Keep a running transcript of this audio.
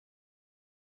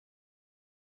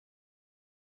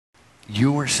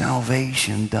Your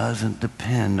salvation doesn't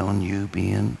depend on you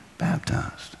being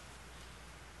baptized.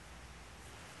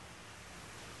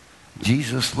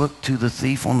 Jesus looked to the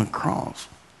thief on the cross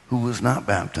who was not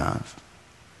baptized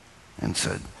and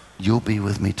said, you'll be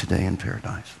with me today in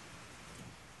paradise.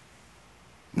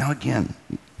 Now again,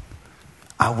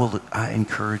 I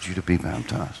encourage you to be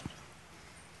baptized.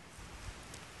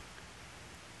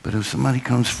 But if somebody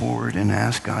comes forward and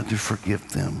asks God to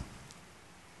forgive them,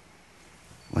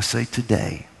 let's say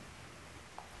today,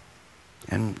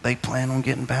 and they plan on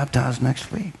getting baptized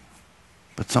next week,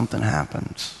 but something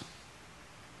happens,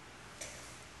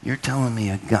 you're telling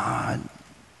me a God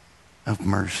of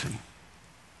mercy,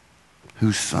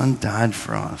 whose son died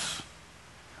for us,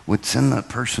 would send that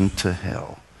person to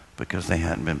hell because they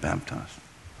hadn't been baptized?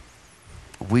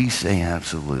 We say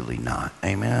absolutely not.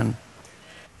 Amen?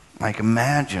 Like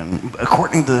imagine,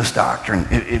 according to this doctrine,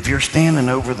 if you're standing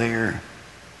over there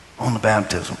on the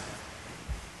baptism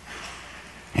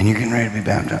and you're getting ready to be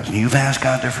baptized and you've asked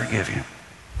God to forgive you,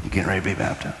 you're getting ready to be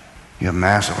baptized, you have a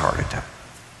massive heart attack.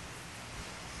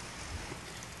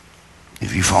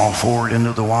 If you fall forward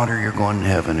into the water, you're going to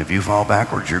heaven. If you fall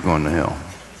backwards, you're going to hell.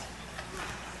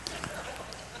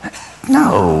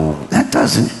 No, that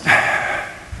doesn't.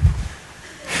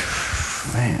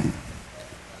 Man.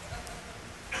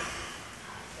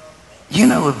 You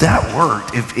know, if that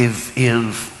worked,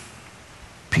 if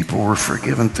people were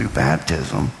forgiven through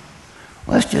baptism,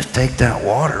 let's just take that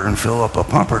water and fill up a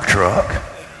pumper truck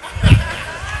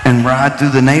and ride through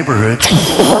the neighborhood.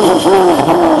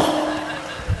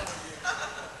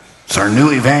 It's our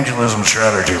new evangelism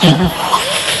strategy.